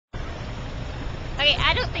Okay,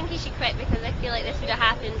 I don't think he should quit because I feel like this would have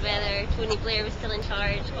happened whether Tony Blair was still in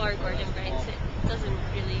charge or Gordon Brown. So it doesn't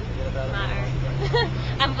really matter.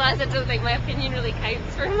 And plus, I don't think my opinion really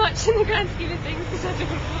counts very much in the grand scheme of things because I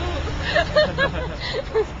don't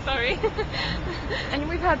vote. Sorry. And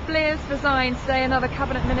we've had Blair's resign today, another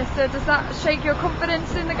cabinet minister. Does that shake your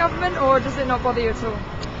confidence in the government, or does it not bother you at all?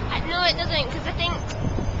 No, it doesn't, because I think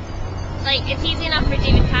it's easy enough for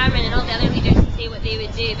David Cameron and all the other leaders to say what they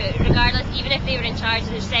would do, but regardless, even if they were in charge,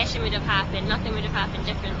 the recession would have happened. Nothing would have happened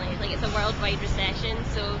differently. It's a worldwide recession,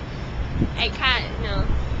 so it can't. No,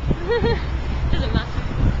 doesn't matter.